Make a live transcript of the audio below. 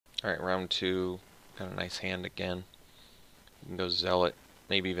Alright, round 2. Got a nice hand again. You can go Zealot,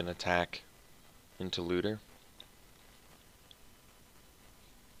 maybe even attack into Looter.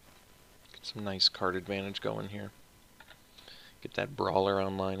 Get some nice card advantage going here. Get that Brawler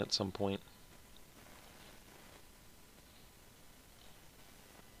online at some point.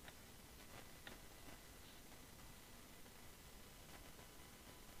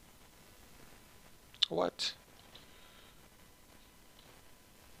 What?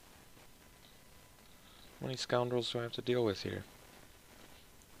 How many scoundrels do I have to deal with here?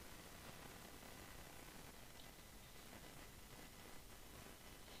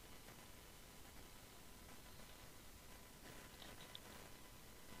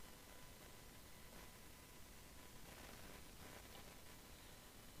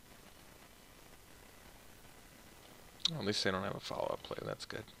 Well, at least they don't have a follow-up play. That's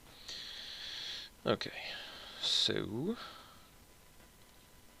good. Okay, so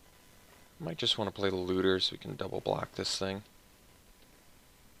might just want to play the Looter so we can double block this thing.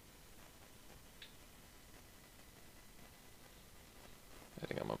 I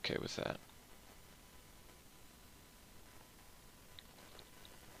think I'm okay with that.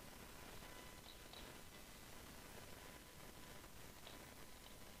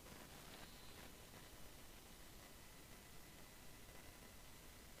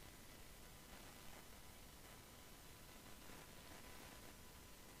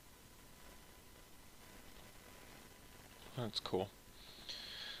 That's cool.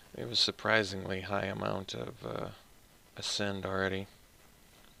 We have a surprisingly high amount of Ascend already.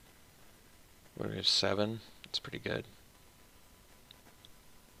 What do we have, 7? That's pretty good.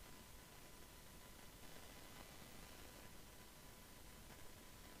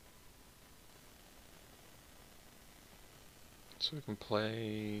 So we can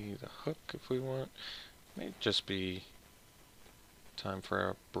play the Hook if we want. May just be time for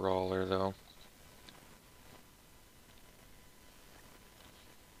a Brawler though.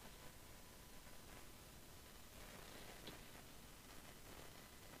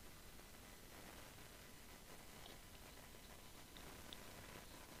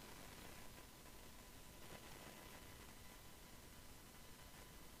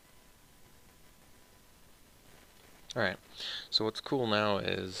 Alright, so what's cool now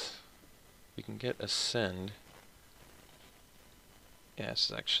is we can get Ascend. Yeah, this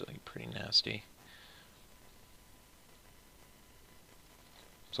is actually pretty nasty.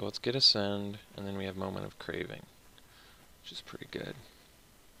 So let's get Ascend, and then we have Moment of Craving, which is pretty good.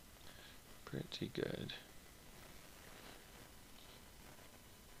 Pretty good.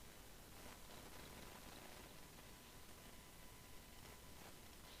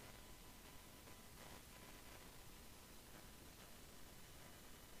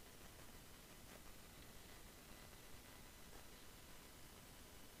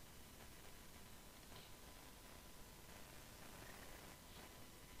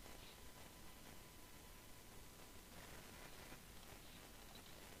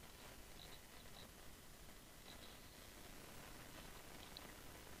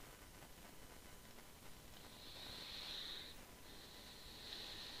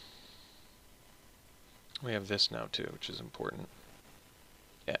 We have this now too, which is important.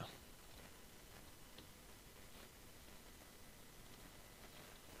 Yeah.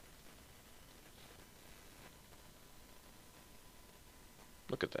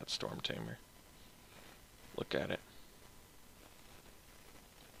 Look at that Storm Tamer. Look at it.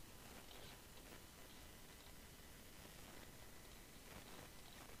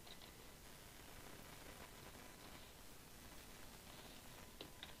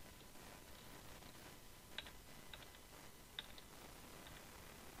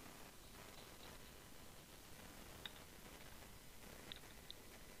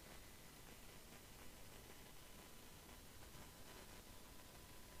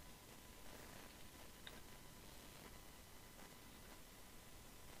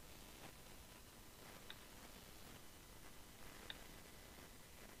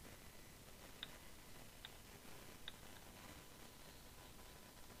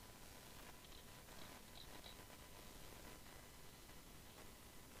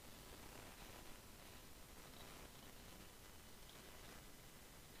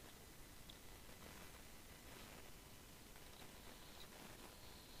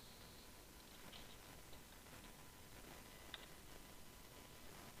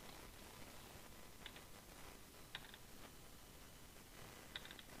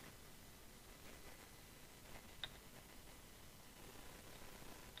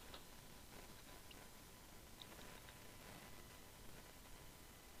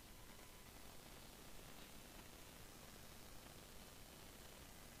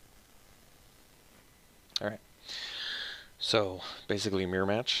 Alright. So, basically mirror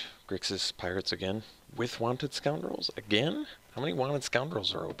match. Grixis Pirates again. With Wanted Scoundrels? Again? How many Wanted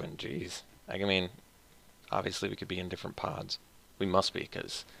Scoundrels are open? Jeez. I mean, obviously we could be in different pods. We must be,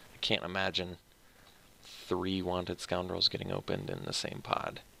 because I can't imagine 3 Wanted Scoundrels getting opened in the same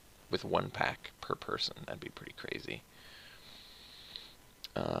pod with 1 pack per person. That'd be pretty crazy.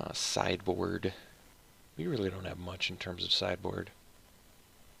 Sideboard. We really don't have much in terms of sideboard.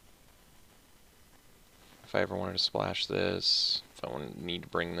 If I ever wanted to splash this, if I need to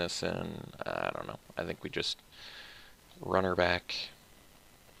bring this in, I don't know. I think we just run her back.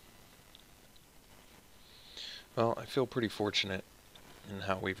 Well, I feel pretty fortunate in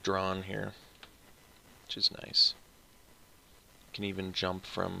how we've drawn here, which is nice. Can even jump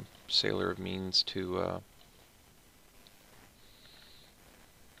from Sailor of Means to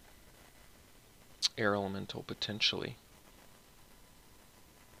Air Elemental potentially.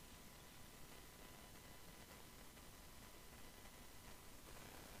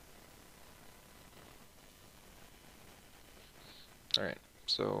 Alright,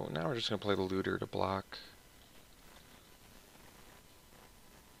 so now we're just going to play the Looter to block.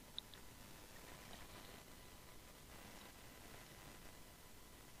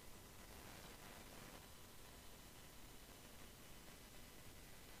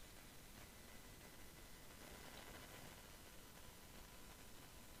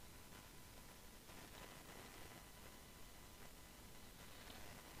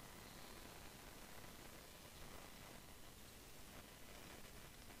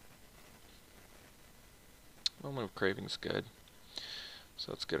 Moment of Craving's good.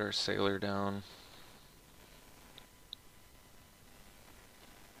 So let's get our Sailor down.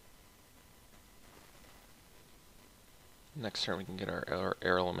 Next turn we can get our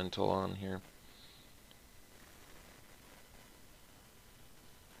Air Elemental on here.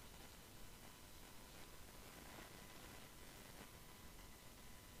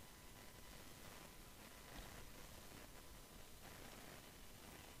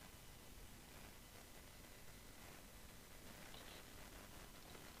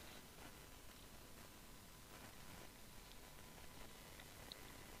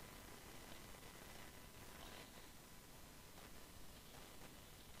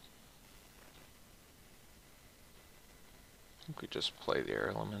 I think we just play the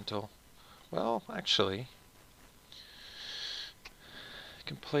Air Elemental. Well, actually, I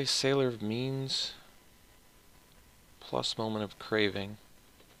can play Sailor of Means plus Moment of Craving.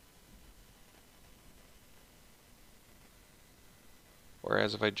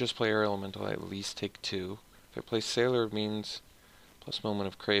 Whereas if I just play Air Elemental, I at least take 2. If I play Sailor of Means plus Moment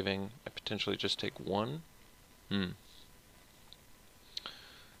of Craving, I potentially just take 1.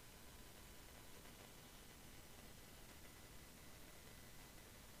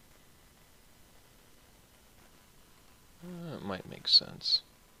 That might make sense.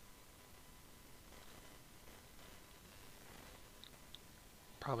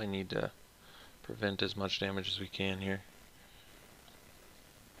 Probably need to prevent as much damage as we can here.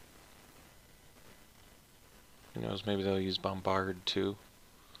 Who knows, maybe they'll use Bombard too.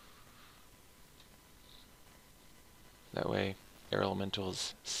 That way, Air Elemental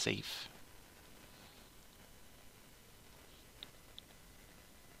is safe.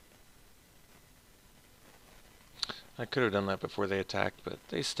 I could have done that before they attacked, but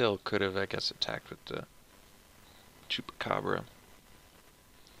they still could have, I guess, attacked with the Chupacabra.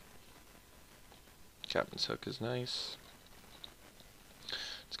 Captain's Hook is nice.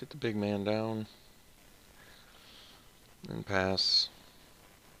 Let's get the big man down. And pass.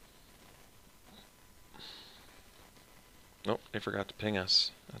 Nope, they forgot to ping us.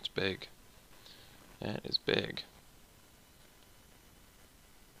 That's big. That is big.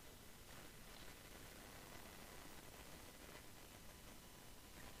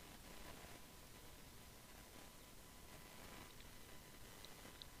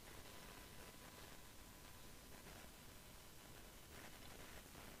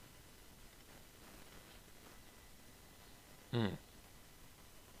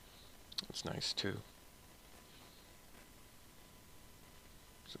 That's nice too.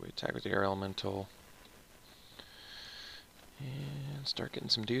 So we attack with the Air Elemental and start getting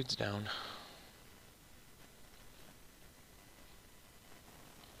some dudes down.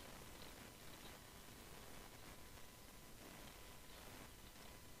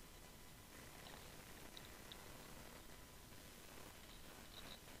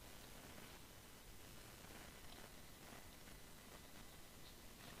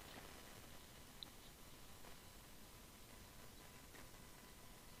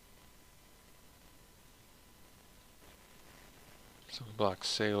 So we block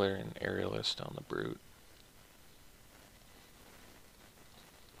Sailor and Aerialist on the Brute.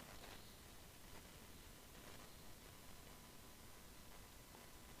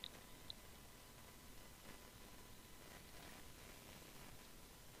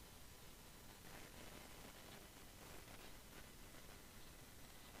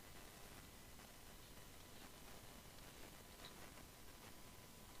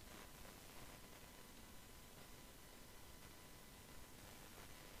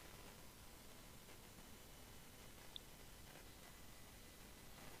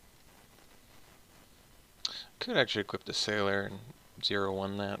 Could actually equip the Sailor and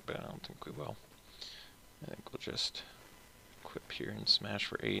 0-1 that, but I don't think we will. I think we'll just equip here and smash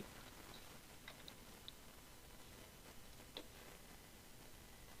for 8.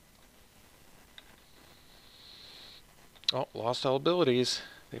 Oh, lost all abilities.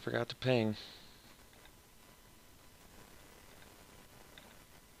 They forgot to ping.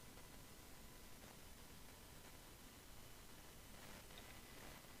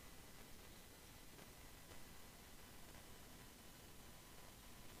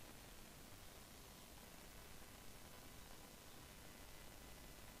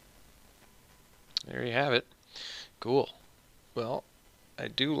 There you have it. Cool. Well, I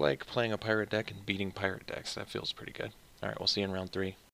do like playing a pirate deck and beating pirate decks. That feels pretty good. Alright, we'll see you in round 3.